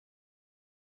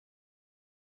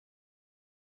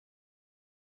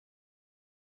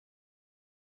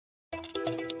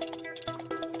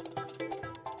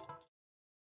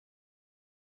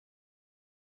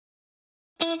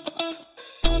Hey,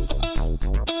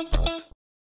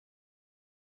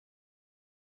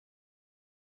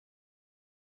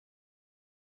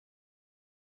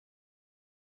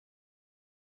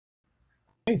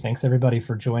 thanks everybody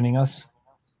for joining us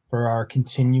for our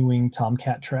continuing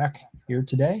Tomcat track here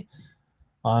today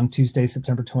on Tuesday,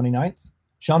 September 29th.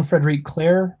 Jean-Frederic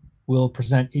Clere will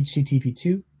present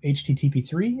HTTP2,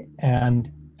 HTTP3,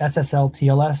 and SSL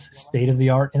TLS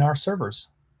state-of-the-art in our servers.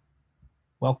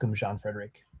 Welcome,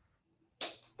 Jean-Frederic.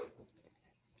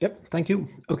 Yep, thank you.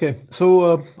 Okay,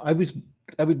 so I would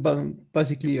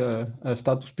basically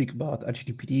start to speak about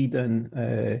HTTPD, then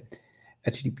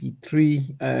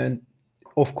HTTP3, and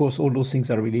of course, all those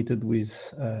things are related with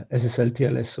SSL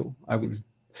TLS. So I will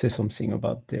say something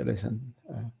about TLS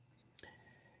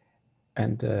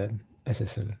and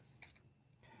SSL.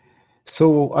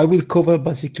 So I will cover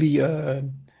basically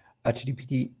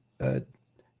HTTPD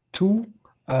 2,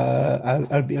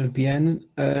 ALPN,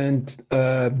 and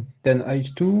then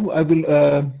H2. I will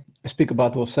speak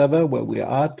about our server, where we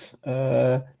are at,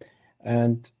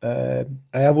 and I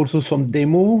have also some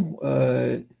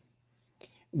demo,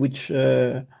 which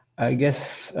I guess,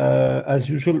 as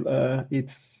usual,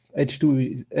 it's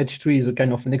H3 is a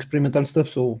kind of an experimental stuff,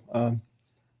 so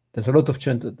there's a lot of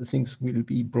chance that the things will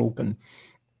be broken.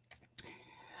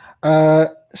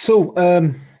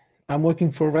 I'm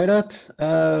working for RedHat.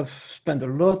 I've spent a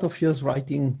lot of years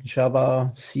writing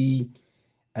Java, C,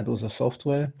 and other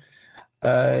software.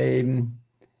 I'm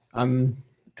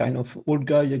kind of old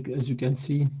guy, as you can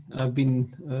see. I've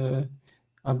been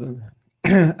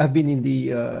in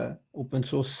the open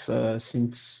source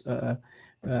since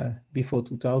before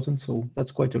 2000, so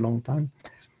that's quite a long time.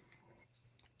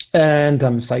 And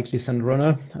I'm a cyclist and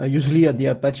runner, usually at the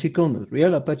ApacheCon, the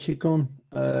real ApacheCon.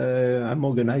 I'm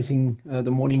organizing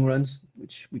the morning runs,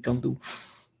 which we can't do.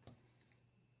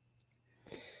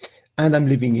 And I'm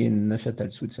living in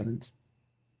Neuchatel, Switzerland.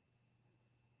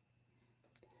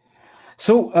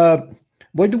 So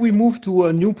why do we move to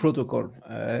a new protocol?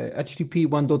 HTTP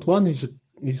 1.1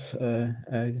 is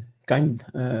kind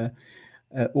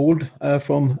old,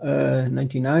 from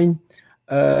 99.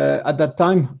 At that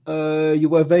time, you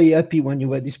were very happy when you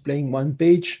were displaying one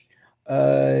page.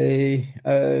 Then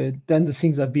the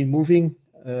things have been moving.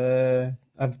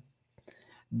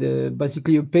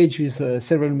 Basically, a page is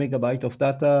several megabytes of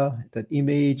data, that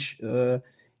image,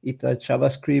 it has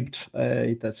JavaScript,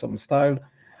 it has some style.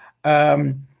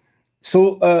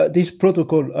 So this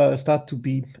protocol start to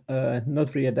be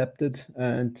not very adapted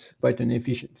and quite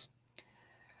inefficient.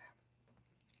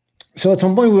 So at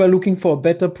some point we were looking for a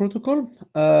better protocol.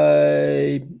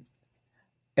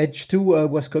 H2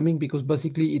 was coming because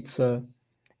basically it's a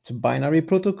binary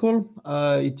protocol.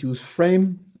 It uses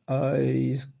frame,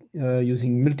 is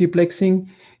using multiplexing.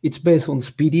 It's based on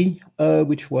SPDY,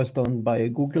 which was done by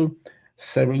Google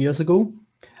several years ago.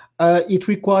 It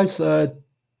requires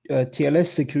TLS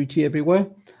security everywhere.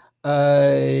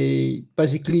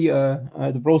 Basically,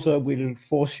 the browser will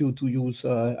force you to use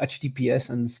HTTPS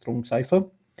and strong cipher.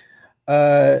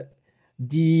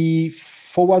 The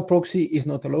forward proxy is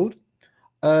not allowed.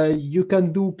 You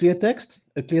can do clear text.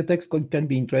 A clear text can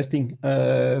be interesting,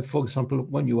 for example,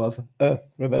 when you have a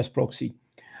reverse proxy.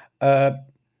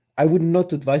 I would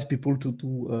not advise people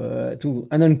to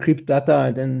unencrypt data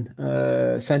and then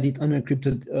send it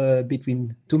unencrypted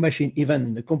between two machines, even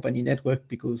in the company network,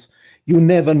 because you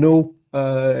never know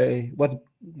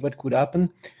what could happen.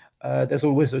 There's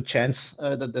always a chance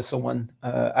that there's someone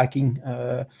hacking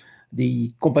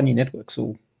the company network.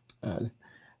 So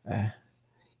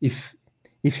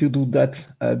if you do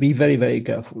that, be very, very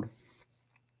careful.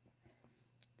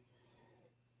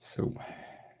 So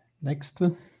next.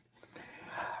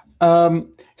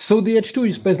 So the H2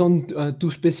 is based on two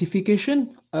specifications,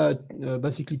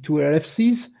 basically two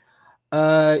RFCs.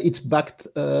 It's backed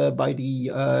by the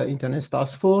Internet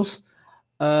Task Force.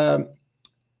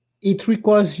 It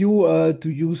requires you to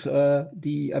use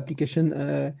the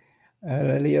application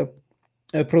layer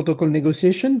protocol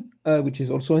negotiation, which is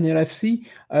also an RFC.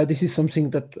 This is something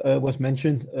that was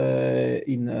mentioned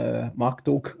in Mark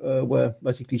talk, where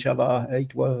basically Java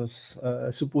 8 was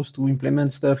supposed to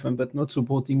implement stuff, but not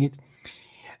supporting it.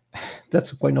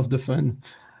 That's kind of the fun.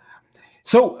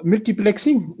 So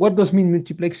multiplexing, what does mean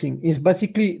multiplexing? Is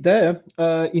basically there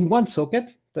in one socket.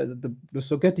 The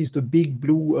socket is the big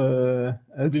blue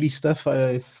ugly stuff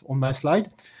on my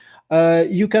slide.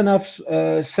 You can have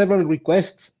several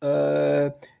requests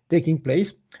taking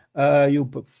place. You,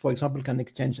 for example, can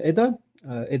exchange header.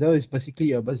 Header is basically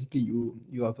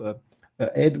you have a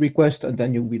head request and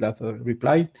then you will have a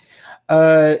reply.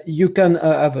 You can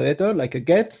have a header like a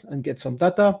get and get some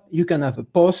data. You can have a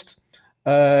post.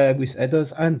 with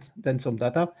headers and then some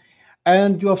data.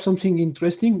 And you have something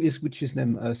interesting, which is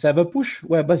named server push,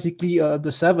 where basically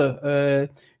the server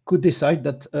could decide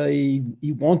that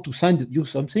he want to send you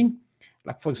something.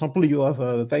 Like, for example, you have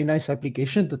a very nice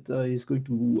application that is going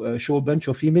to show a bunch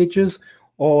of images,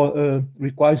 or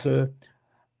requires a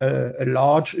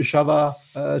large Java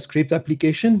script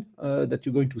application that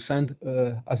you're going to send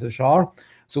as a jar.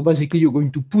 So basically, you're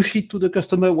going to push it to the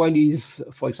customer while he's,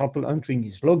 for example, entering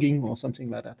his logging or something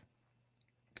like that.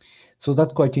 So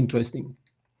that's quite interesting.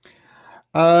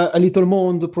 A little more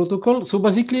on the protocol. So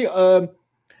basically,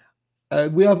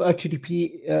 we have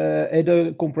HTTP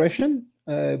header compression,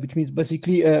 which means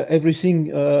basically everything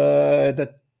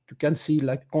that you can see,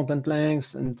 like content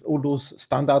lengths and all those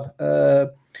standard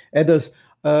headers,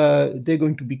 they're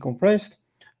going to be compressed.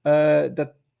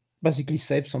 That basically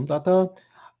saves some data.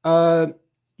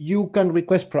 You can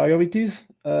request priorities.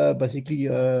 Basically,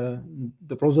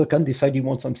 the browser can decide you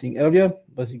want something earlier.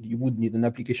 Basically, you would need an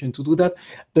application to do that.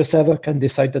 The server can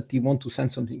decide that you want to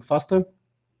send something faster.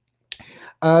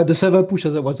 The server push,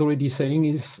 as I was already saying,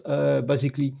 is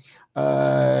basically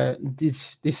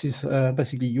this is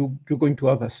basically you're going to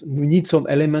have you need some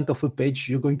element of a page.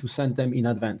 You're going to send them in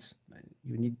advance.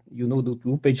 You know the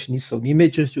page needs some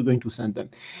images. You're going to send them,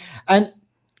 and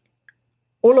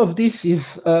all of this is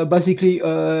basically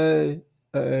a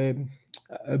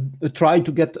try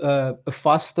to get a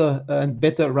faster and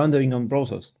better rendering on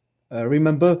browsers.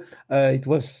 Remember, it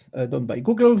was done by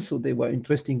Google, so they were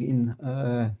interested in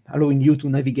allowing you to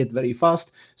navigate very fast.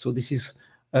 So this is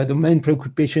the main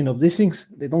preoccupation of these things.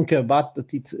 They don't care about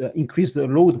that it increased the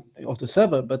load of the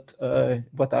server, but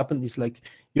what happened is, like,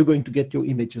 you're going to get your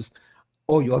images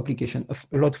or your application a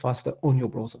lot faster on your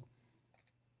browser.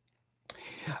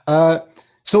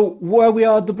 So where we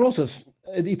are at the browsers,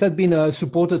 it had been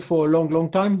supported for a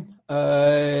long time.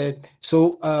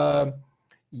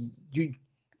 You,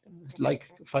 like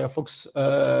Firefox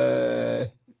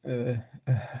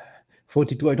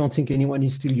 42, I don't think anyone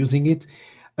is still using it.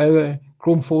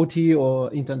 Chrome 40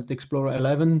 or Internet Explorer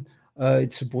 11,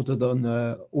 it's supported on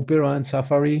Opera and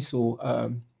Safari, so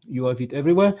you have it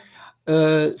everywhere.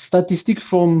 Statistics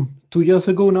from 2 years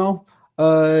ago now,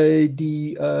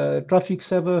 the traffic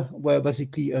server were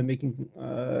basically making,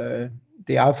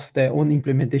 they have their own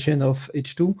implementation of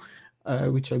H2,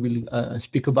 which I will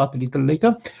speak about a little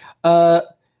later.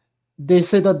 They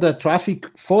say that the traffic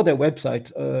for their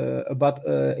website, about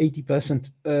 80%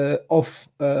 of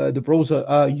the browser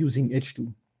are using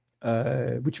H2,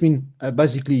 which means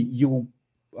basically you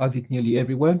have it nearly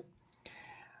everywhere.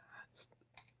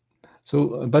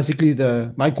 So basically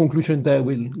my conclusion there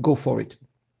will go for it.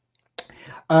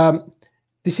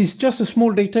 This is just a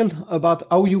small detail about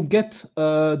how you get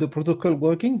the protocol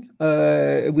working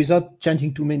without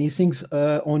changing too many things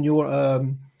on your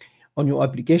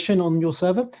application, on your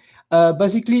server.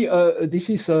 Basically, this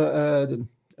is a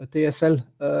TSL.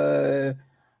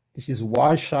 This is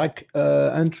Wireshark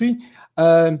entry.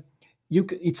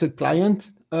 It's a client.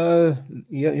 Yeah,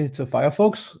 it's a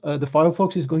Firefox. The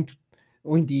Firefox is going to,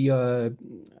 in the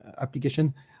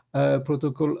application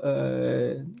protocol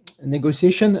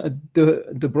negotiation,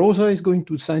 the browser is going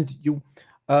to send you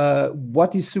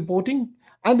what is supporting,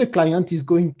 and the client is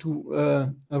going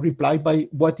to reply by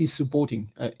what is supporting.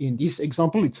 In this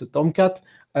example, it's a Tomcat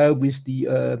with the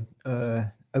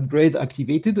upgrade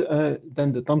activated.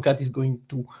 Then the Tomcat is going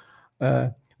to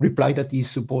reply that is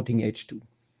supporting H2.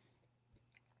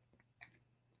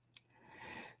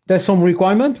 There's some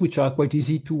requirements which are quite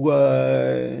easy to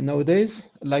nowadays.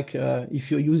 Like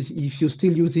if you're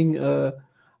still using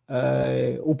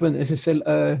OpenSSL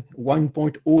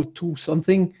 1.02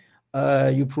 something,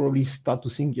 you probably start to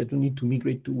think you don't need to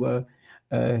migrate to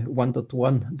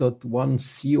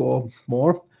 1.1.1c or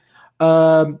more.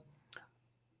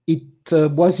 It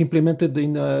was implemented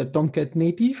in Tomcat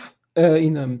native,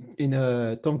 in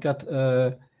Tomcat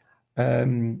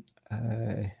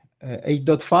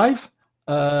 8.5.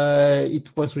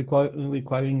 It was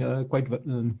requiring quite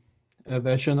a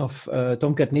version of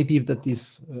Tomcat native that is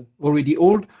already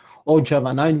old, or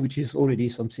Java 9, which is already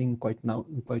something quite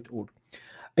old.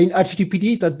 In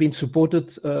HTTPD, it had been supported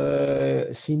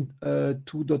since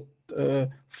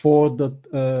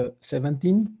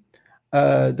 2.4.17.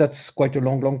 That's quite a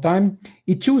long time.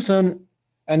 It uses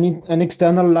an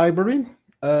external library,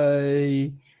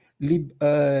 lib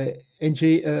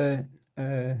nj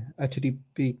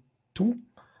HTTP2,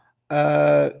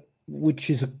 which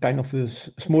is a kind of a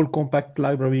small compact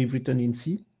library written in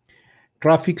C.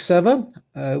 Traffic server,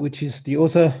 which is the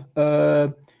other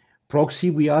proxy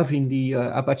we have in the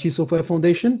Apache Software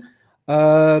Foundation.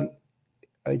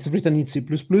 It's written in C++.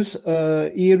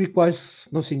 It requires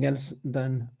nothing else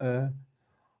than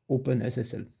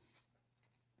OpenSSL.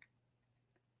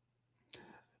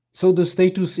 So the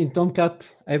status in Tomcat,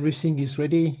 everything is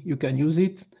ready. You can use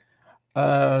it.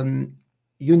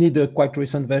 You need a quite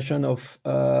recent version of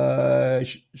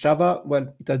Java.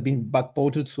 Well, it has been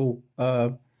backported, so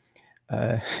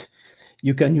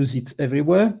you can use it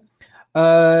everywhere.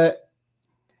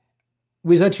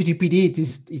 With Httpd,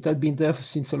 it has been there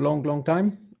since a long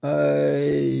time.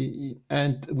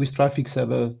 And with Traffic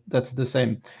Server, that's the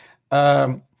same.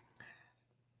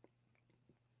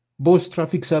 Both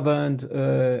Traffic Server and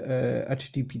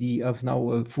Httpd have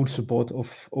now full support of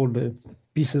all the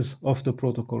pieces of the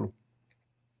protocol.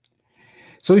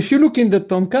 So if you look in the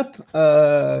Tomcat,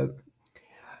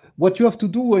 what you have to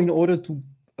do in order to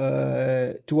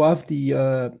have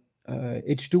the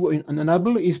H2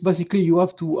 enable is basically you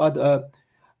have to add a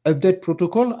update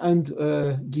protocol and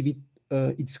give it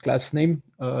its class name,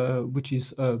 which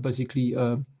is basically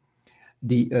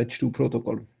the H2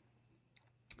 protocol.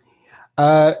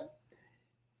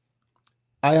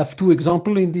 I have two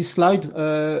examples in this slide.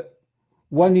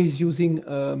 One is using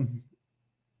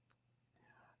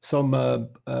the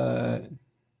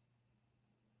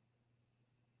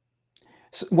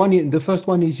first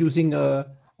one is using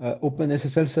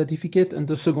OpenSSL certificate, and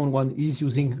the second one is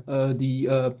using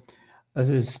the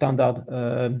standard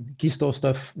key store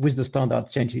stuff with the standard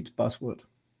change it password.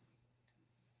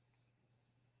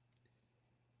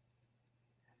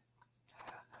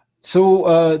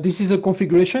 So this is a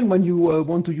configuration when you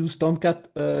want to use Tomcat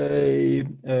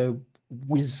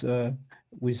with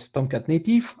Tomcat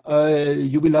native.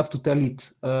 You will have to tell it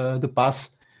the path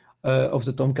of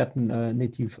the Tomcat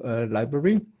native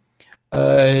library,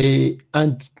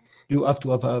 and you have to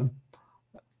have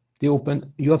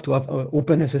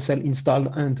OpenSSL installed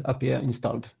and APR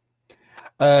installed.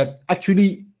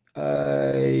 Actually,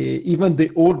 even the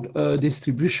old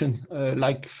distribution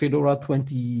like Fedora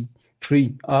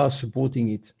 23 are supporting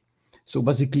it. So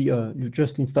basically, you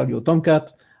just install your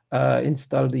Tomcat,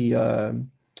 install the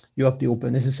you have the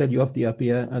OpenSSL, you have the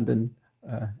APR, and then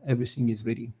everything is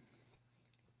ready.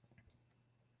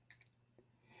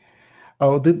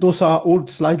 Those are old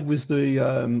slides with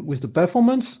the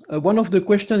performance. One of the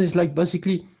questions is like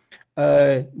basically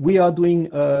we are doing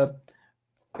a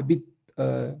bit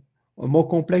more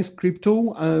complex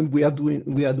crypto, and we are doing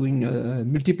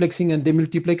multiplexing and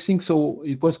demultiplexing. So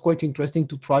it was quite interesting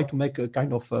to try to make a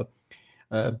kind of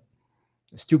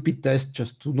stupid test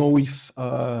just to know if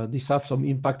this has some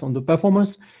impact on the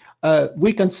performance.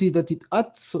 We can see that it has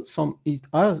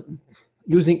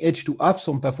using H2 have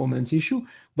some performance issue,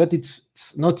 but it's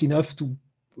not enough to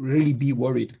really be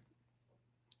worried.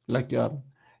 Like here,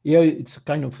 it's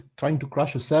kind of trying to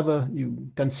crash a server.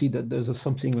 You can see that there's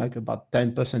something like about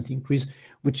 10% increase,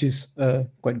 which is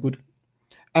quite good.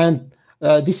 And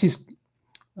this is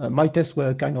my tests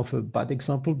were kind of a bad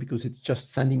example because it's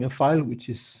just sending a file, which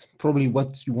is probably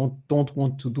what you don't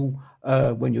want to do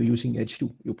when you're using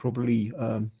H2. You're probably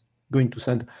going to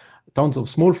send tons of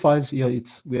small files. Here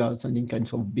we are sending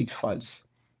kinds of big files.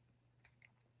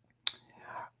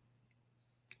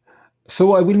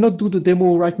 So I will not do the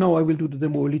demo right now. I will do the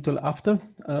demo a little after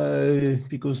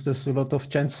because there's a lot of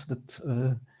chance that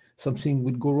something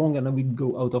would go wrong and I will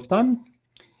go out of time.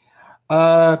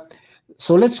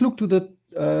 So let's look to the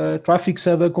traffic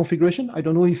server configuration. I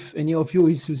don't know if any of you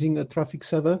is using a traffic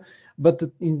server, but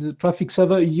in the traffic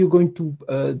server, you're going to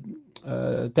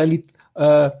tell it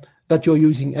that you're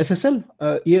using SSL.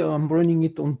 Here I'm running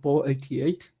it on port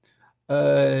 88.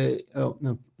 Oh,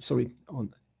 no, sorry,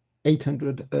 on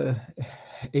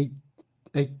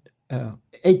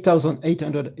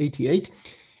 8888.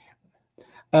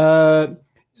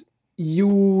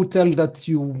 You tell that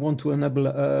you want to enable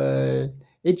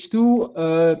H2.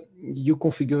 You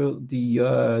configure the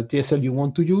TSL you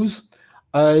want to use.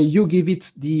 You give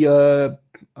it the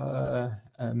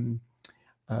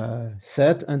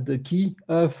set and the key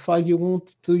file you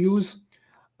want to use.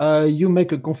 You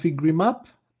make a config map,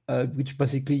 which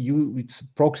basically it's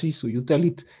proxy, so you tell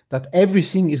it that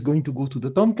everything is going to go to the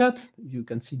Tomcat. You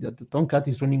can see that the Tomcat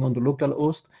is running on the local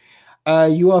host.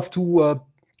 You have to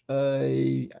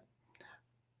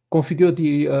configure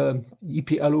the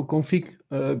ipallo config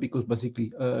because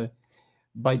basically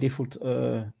by default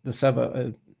the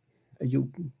server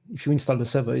if you install the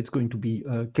server, it's going to be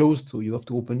closed, so you have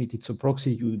to open it. It's a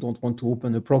proxy. You don't want to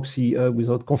open a proxy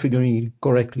without configuring it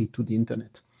correctly to the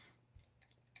internet.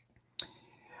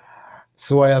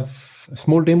 So I have a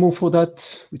small demo for that,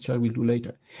 which I will do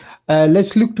later.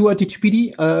 Let's look to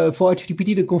HTTPD. For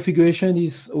HTTPD, the configuration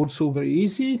is also very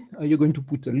easy. You're going to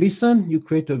put a listen. You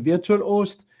create a virtual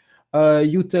host.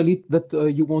 you tell it that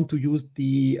you want to use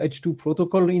the H2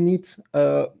 protocol in it.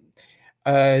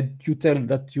 You tell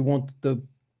that you want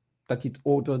that it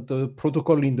order the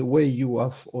protocol in the way you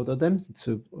have ordered them. It's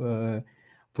a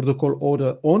protocol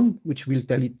order on, which will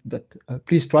tell it that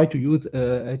please try to use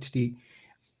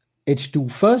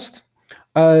H2 first.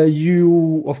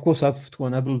 You, of course, have to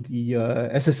enable the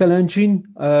SSL engine.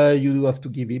 You have to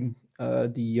give him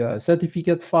the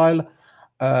certificate file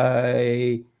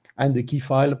and the key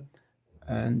file.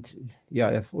 And yeah,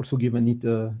 I've also given it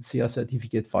a CR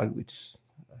certificate file, which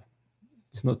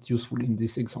is not useful in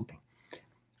this example.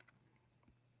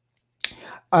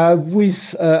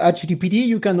 With Httpd,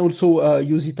 you can also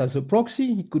use it as a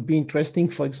proxy. It could be interesting,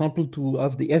 for example, to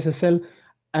have the SSL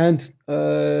and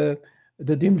the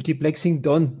demultiplexing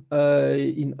done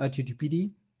in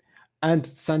Httpd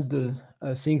and send the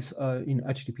things in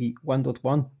HTTP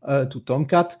 1.1 to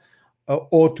Tomcat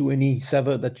or to any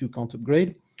server that you can't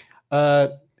upgrade.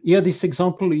 Here, this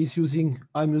example is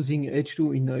I'm using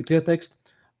H2 in clear text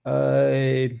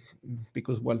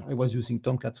because, well, I was using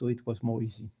Tomcat, so it was more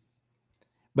easy.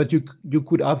 But you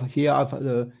could have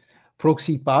the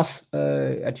proxy pass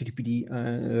HTTPD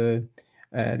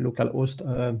localhost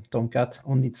Tomcat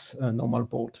on its normal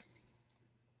port.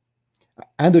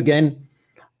 And again,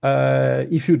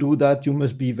 if you do that, you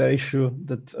must be very sure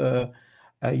that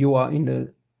you are in a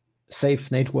safe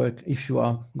network if you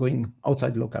are going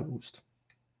outside localhost.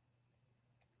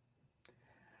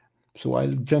 So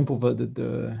I'll jump over the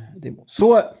demo.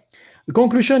 So the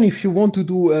conclusion, if you want to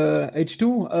do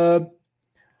H2,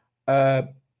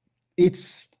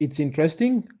 it's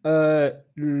interesting. A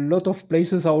lot of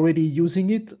places are already using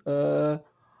it.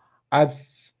 I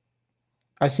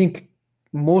think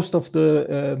most of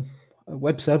the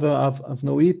web server have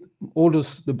know it. All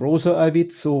the browser have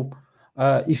it. So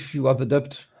if you have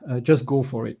adapt, just go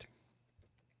for it.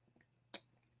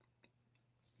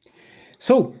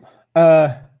 So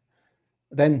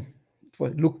then it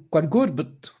will look quite good. But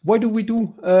why do we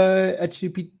do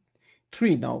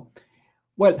HTTP3 now?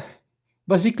 Well,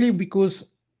 basically because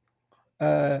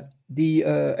the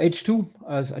H2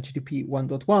 as HTTP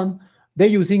 1.1, they're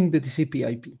using the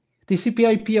TCP/IP.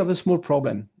 TCP/IP have a small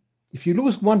problem. If you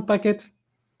lose one packet,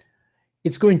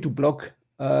 it's going to block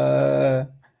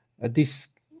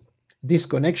this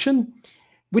connection,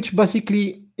 which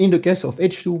basically, in the case of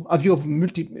H2, have you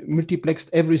multiplexed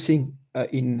everything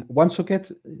in one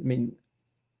socket? I mean,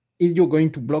 you're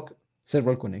going to block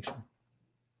several connections.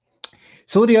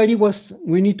 So the idea was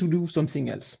we need to do something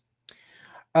else.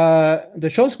 The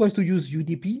choice was to use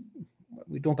UDP.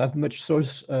 We don't have much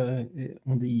source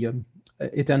on the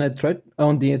Ethernet thread,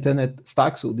 on the Ethernet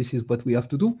stack, so this is what we have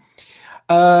to do.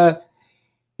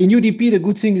 In UDP, the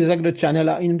good thing is that the channels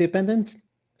are independent,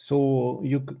 so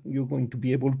you're going to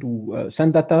be able to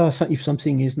send data. If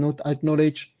something is not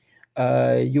acknowledged,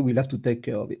 you will have to take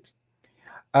care of it.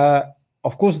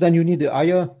 Of course, then you need a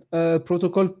higher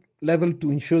protocol level to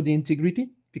ensure the integrity,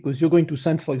 because you're going to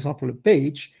send, for example, a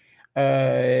page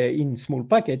in small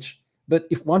package, but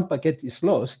if one packet is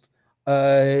lost,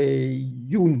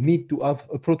 you need to have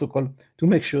a protocol to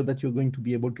make sure that you're going to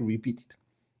be able to repeat it.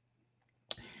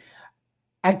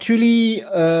 Actually,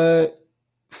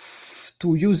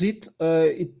 to use it,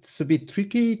 it's a bit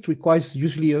tricky. It requires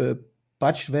usually a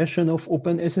patched version of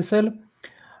OpenSSL.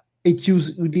 It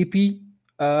uses UDP.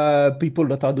 People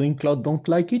that are doing cloud don't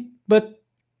like it, but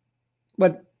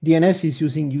DNS is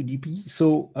using UDP,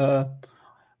 so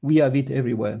we have it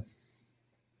everywhere.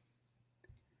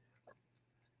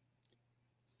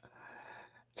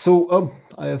 So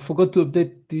I forgot to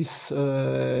update this.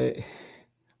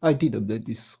 I did update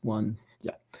this one.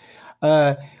 Yeah.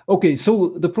 Okay,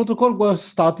 so the protocol was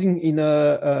starting in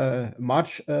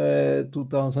March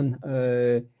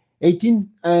 2018,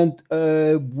 and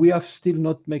we have still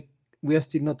to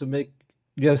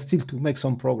make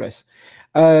some progress.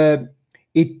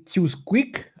 It uses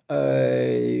Quick,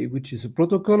 which is a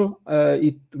protocol.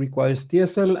 It requires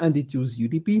TSL, and it uses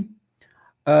UDP.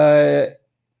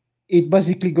 It's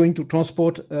basically going to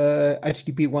transport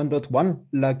HTTP 1.1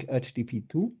 like HTTP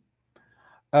 2.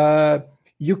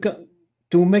 You can,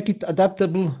 to make it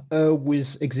adaptable with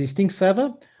existing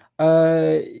server,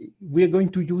 we are going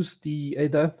to use the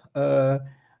either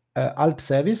alt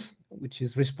service, which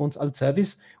is response alt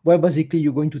service, where basically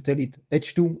you're going to tell it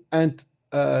H2 and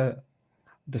the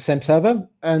same server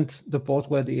and the port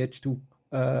where the H2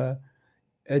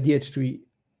 DH3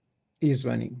 is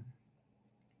running.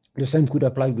 The same could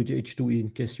apply with H2 in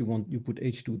case you put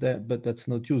H2 there, but that's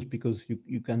not used because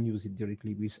you can use it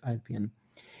directly with ALPN.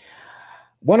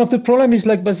 One of the problems is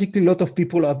like basically a lot of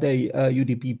people have their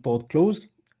UDP port closed.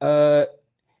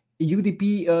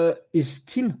 UDP is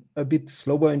still a bit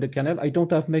slower in the kernel. I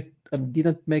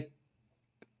didn't make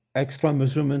extra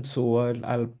measurements, so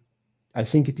I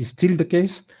think it is still the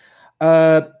case.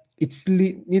 It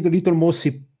needs a little more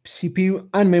CPU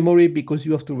and memory because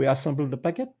you have to reassemble the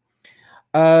packet.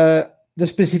 The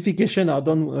specifications are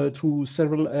done through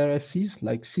several RFCs,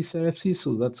 like 6 RFCs,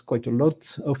 so that's quite a lot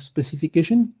of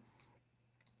specification.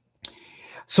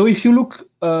 So if you look,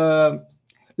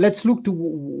 let's look to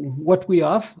what we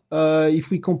have. If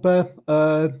we compare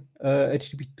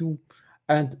HTTP2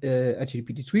 and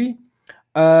HTTPD3,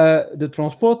 the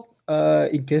transport,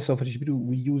 in case of HTTP2,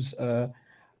 we use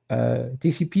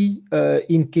TCP.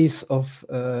 In case of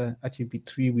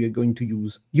HTTP3, we are going to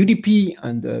use UDP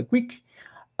and QUIC.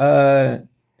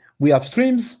 We have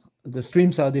streams. The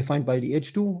streams are defined by the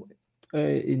H2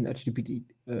 in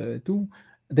HTTP2.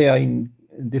 They are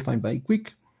defined by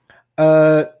QUIC.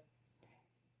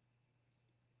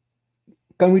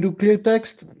 Can we do clear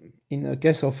text? In a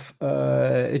case of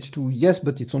H2, yes,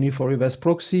 but it's only for reverse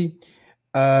proxy.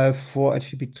 For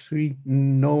HTTP3,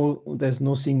 no, there's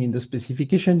nothing in the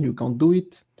specification. You can't do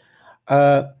it.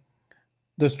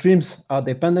 The streams are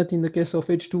dependent in the case of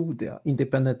H2. They are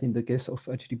independent in the case of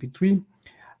HTTP3.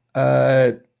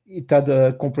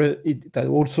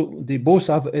 They both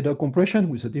have header compression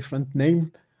with a different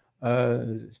name.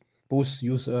 Both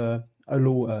use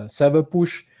allow server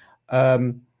push.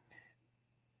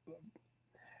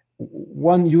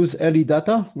 One use early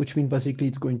data, which means basically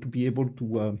it's going to be able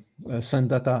to send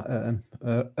data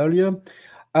earlier.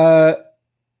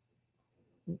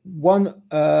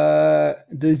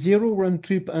 The zero run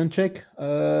trip uncheck,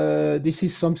 this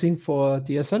is something for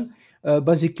TSL.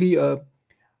 Basically,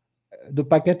 the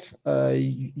packet,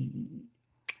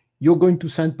 you're going to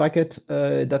send packet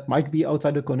that might be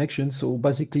outside the connection. So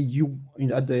basically,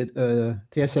 at the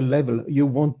TSL level, you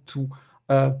want to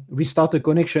restart a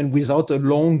connection without a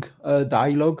long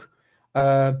dialogue.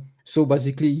 So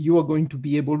basically, you are going to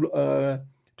be able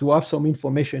to have some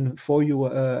information for your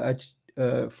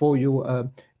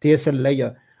TSL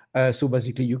layer. So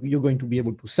basically, you're going to be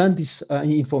able to send this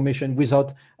information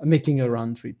without making a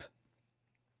round trip,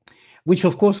 which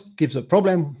of course gives a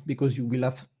problem because you will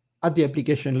have at the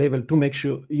application level to make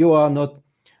sure you are not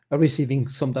receiving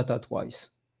some data twice.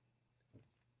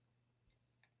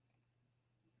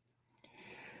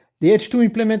 The H2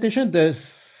 implementation, there's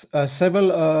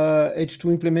several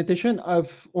H2 implementation.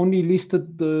 I've only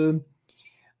listed the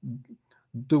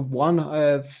one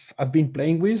I've been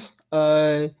playing with.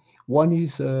 One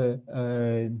is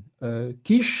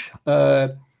Quiche.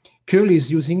 Curl is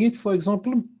using it, for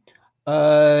example.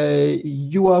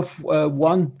 You have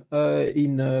one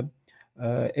in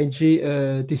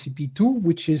NG-TCP2,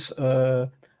 which is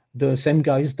the same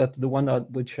guys that the one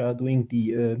which are doing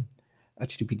the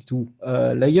HTTP2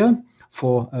 layer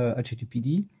for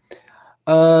HTTPD.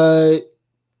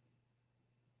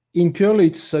 In curl,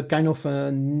 it's a kind of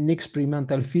an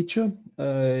experimental feature.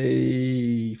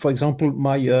 For example,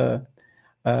 my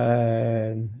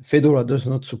Fedora does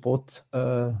not support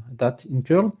that in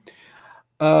curl.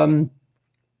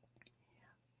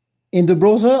 In the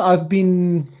browser, I've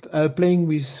been playing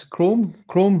with Chrome.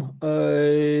 Chrome,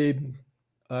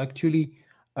 actually,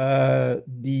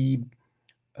 the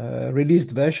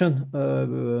released version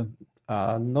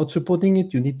are not supporting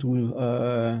it. You need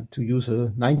to use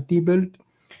a 90 build.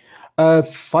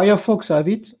 Firefox have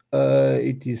it.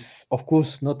 It is, of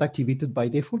course, not activated by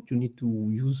default. You need to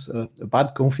use a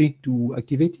bad config to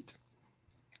activate it.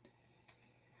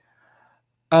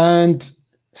 And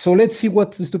so let's see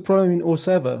what is the problem in our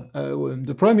server.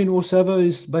 The problem in our server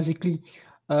is basically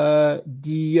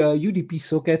the UDP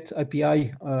socket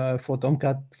API for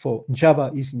Tomcat for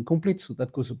Java is incomplete, so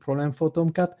that causes a problem for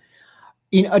Tomcat.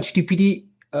 In HTTPD,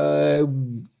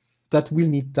 that will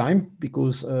need time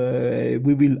because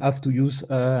we will have to use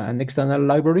an external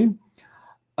library.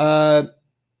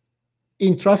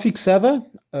 In traffic server,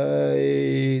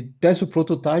 there's a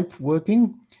prototype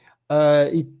working.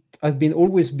 It has been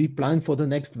always be planned for the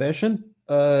next version.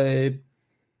 It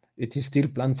is still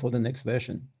planned for the next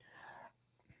version.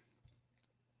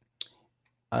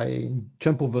 I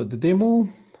jump over the demo.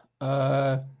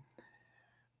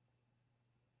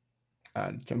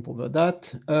 I'll jump over that.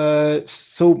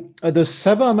 So the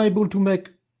server I'm able to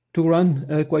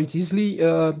run quite easily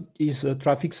is a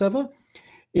traffic server.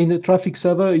 In the traffic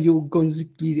server, you're going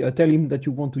to tell him that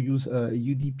you want to use a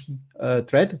UDP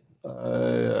thread.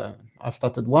 I've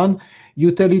started one.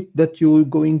 You tell it that you're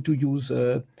going to use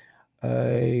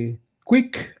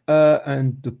QUIC,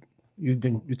 and you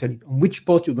tell it on which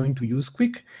port you're going to use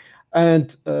QUIC,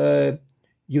 and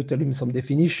you tell him some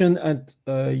definition, and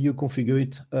you configure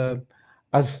it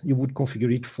as you would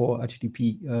configure it for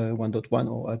HTTP 1.1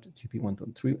 or HTTP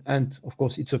 1.3. And of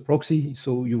course, it's a proxy,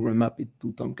 so you remap it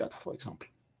to Tomcat, for example.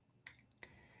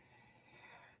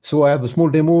 So I have a small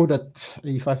demo that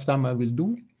if I have time, I will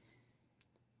do.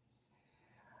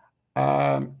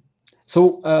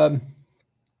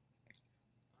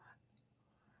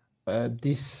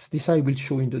 This I will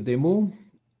show in the demo.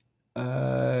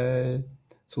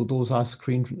 So those are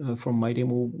screens from my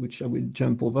demo, which I will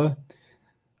jump over.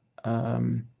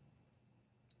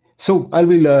 So I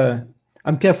will.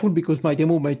 I'm careful because my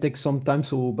demo might take some time.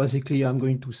 So basically, I'm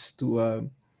going to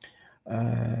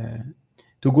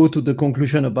go to the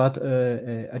conclusion about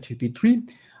HTTP3.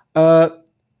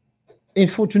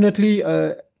 Unfortunately,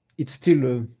 it's still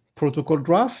a protocol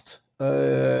draft.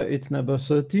 It's number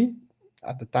 30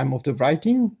 at the time of the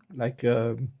writing, like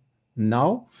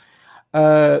now.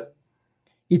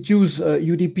 It uses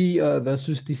UDP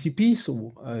versus TCP,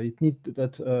 so it needs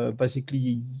that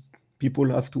basically people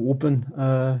have to open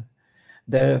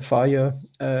their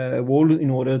firewall in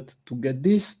order to get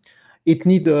this. It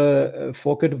needs a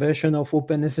forked version of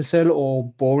OpenSSL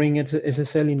or boring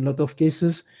SSL in a lot of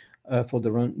cases for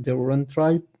the run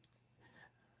type,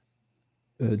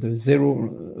 the zero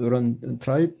run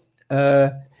type.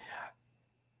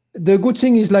 The good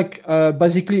thing is, like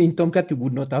basically in Tomcat, you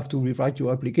would not have to rewrite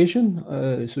your application,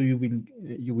 so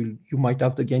you might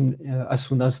have to again as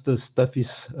soon as the stuff is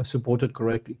supported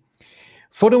correctly.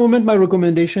 For the moment, my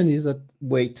recommendation is that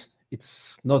wait, it's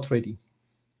not ready.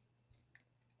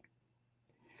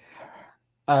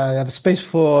 I have space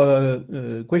for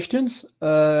questions.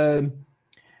 So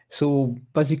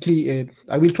basically,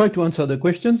 I will try to answer the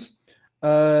questions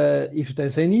if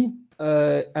there's any.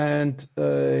 And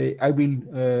I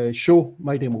will show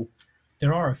my demo.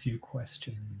 There are a few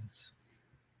questions.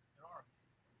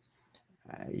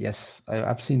 Yes,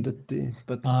 I've seen that.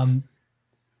 But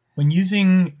when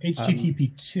using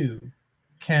HTTP2,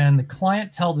 can the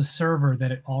client tell the server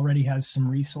that it already has some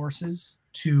resources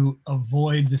to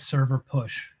avoid the server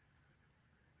push?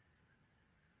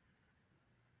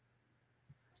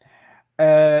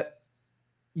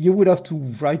 You would have to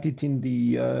write it in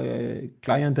the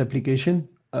client application.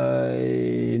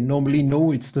 Normally,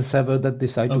 no, it's the server that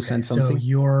decides to send something.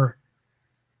 So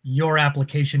your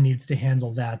application needs to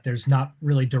handle that. There's not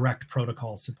really direct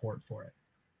protocol support for it.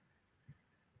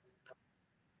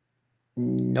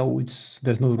 No,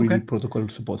 there's no really protocol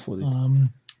support for it.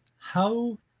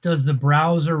 How does the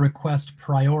browser request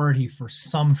priority for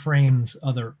some frames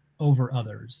over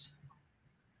others?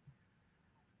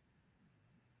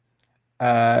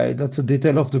 That's a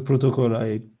detail of the protocol.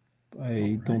 I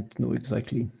don't know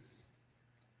exactly.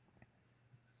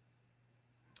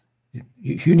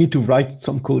 You need to write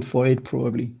some code for it,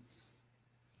 probably.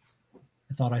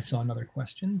 I thought I saw another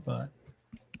question, but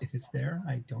if it's there,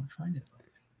 I don't find it.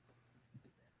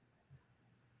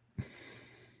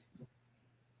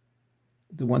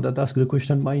 The one that asked the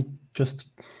question might just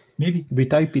maybe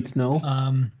retype it now.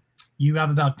 You have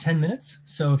about 10 minutes,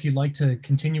 so if you'd like to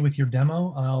continue with your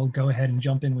demo, I'll go ahead and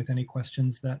jump in with any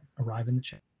questions that arrive in the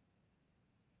chat.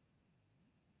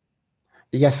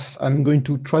 Yes, I'm going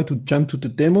to try to jump to the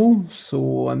demo.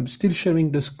 So I'm still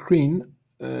sharing the screen,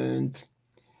 and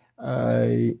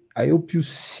I hope you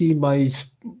see my.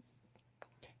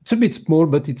 It's a bit small,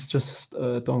 but it's just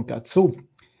Tomcat. So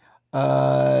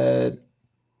I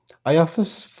have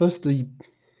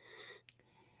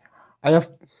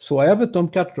I have a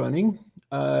Tomcat running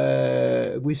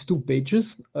with 2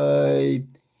 pages.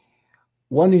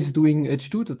 One is doing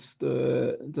H2.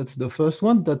 That's the first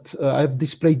one that I've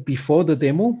displayed before the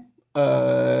demo,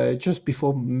 just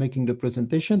before making the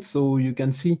presentation. So you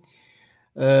can see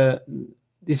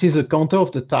this is a counter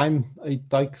of the time it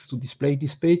takes to display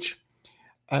this page,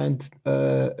 and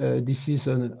this is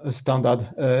a standard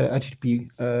HTTP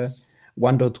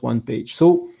 1.1 page.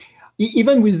 So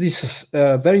even with this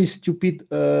very stupid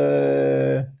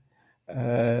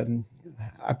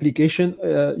application,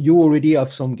 you already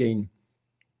have some gain.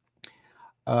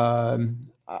 I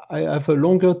have a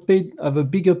longer page, I have a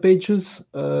bigger pages.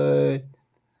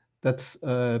 That's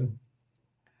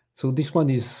so this one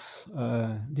is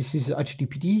this is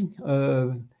Httpd,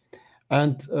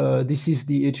 and this is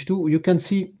the H2. You can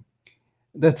see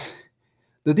that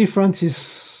the difference is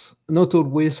not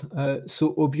always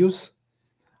so obvious.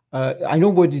 I know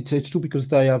what it's H2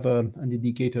 because I have an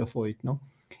indicator for it now.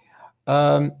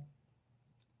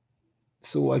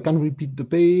 So I can repeat the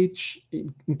page.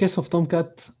 In case of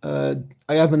Tomcat, I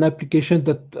have an application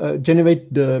that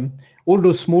generates all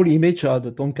those small images are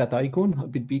the Tomcat icon, a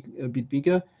bit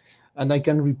bigger, and I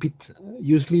can repeat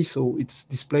usually, so it's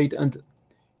displayed, and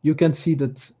you can see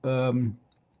that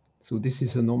So this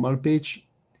is a normal page.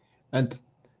 And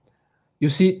you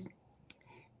see,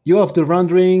 you have the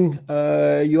rendering,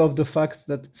 you have the fact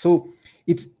that, so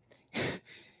it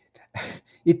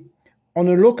on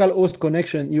a local host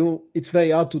connection, it's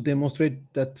very hard to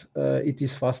demonstrate that it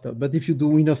is faster. But if you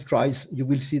do enough tries, you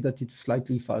will see that it's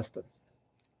slightly faster.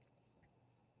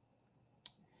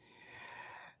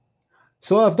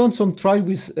 So I've done some try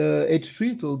with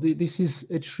H3. So this is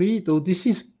H3. So this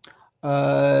is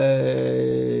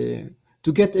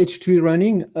to get H3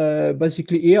 running.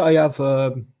 Basically, here I have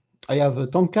a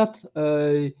Tomcat,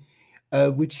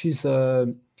 which is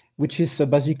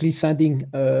basically sending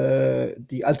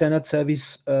the alternate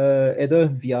service header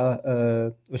via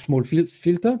a small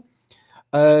filter.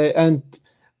 And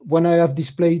when I have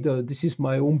displayed, this is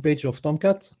my home page of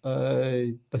Tomcat.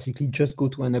 Basically, just go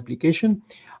to an application.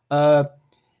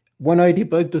 When I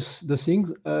debug the things,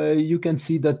 you can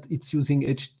see that it's using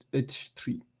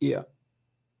H3 here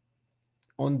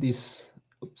on this.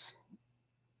 Oops.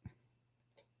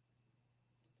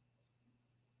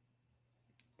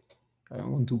 I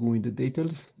don't want to go into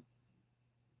details.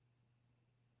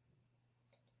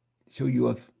 So you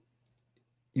have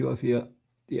here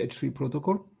the H3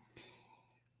 protocol,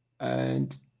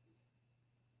 and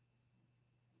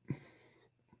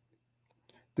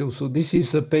so this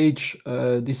is a page.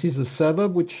 This is a server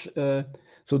which.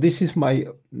 So this is my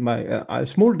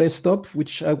small desktop,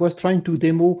 which I was trying to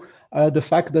demo the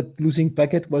fact that losing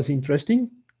packet was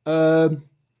interesting. So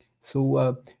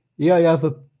here I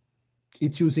have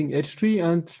it's using H3,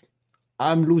 and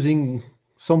I'm losing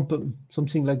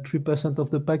something like 3%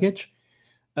 of the package.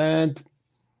 And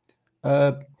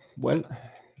well,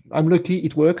 I'm lucky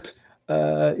it worked.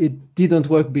 It didn't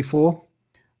work before.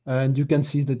 And you can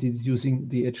see that it's using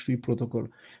the H3 protocol.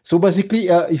 So basically,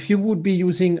 if you would be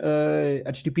using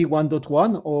HTTP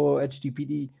 1.1 or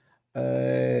HTTPD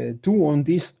 2 on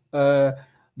this,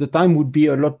 the time would be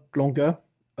a lot longer,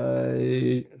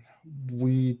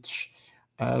 which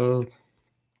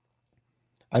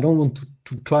I don't want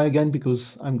to try again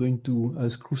because I'm going to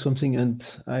screw something, and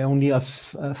I only have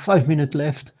 5 minutes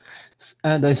left.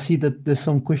 And I see that there's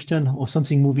some question or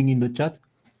something moving in the chat.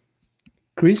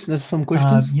 Chris, there's some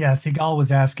questions? Yeah, Sigal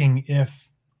was asking if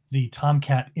the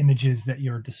Tomcat images that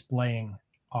you're displaying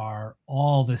are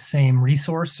all the same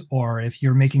resource, or if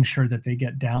you're making sure that they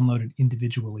get downloaded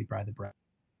individually by the browser.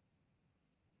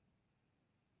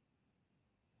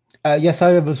 Yes, I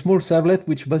have a small servlet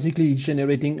which basically is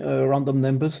generating random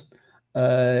numbers.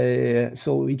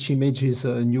 So each image is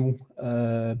a new.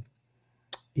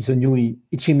 Each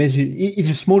image.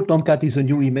 Each small Tomcat is a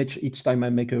new image each time I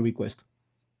make a request.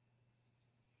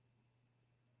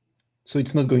 So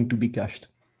it's not going to be cached.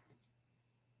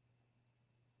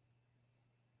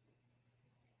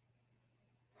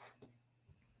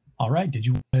 All right. Did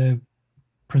you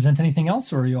present anything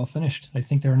else, or are you all finished? I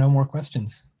think there are no more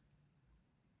questions.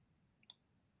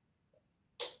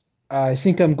 I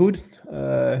think I'm good.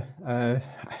 I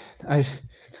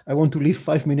want to leave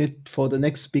 5 minutes for the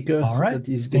next speaker. All right.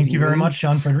 Thank you very much,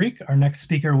 Jean-Frederic. Our next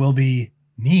speaker will be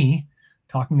me,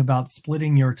 talking about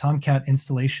splitting your Tomcat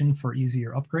installation for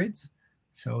easier upgrades.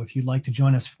 So if you'd like to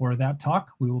join us for that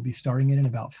talk, we will be starting it in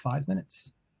about 5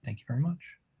 minutes. Thank you very much.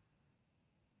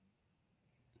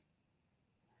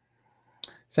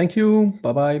 Thank you.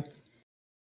 Bye-bye.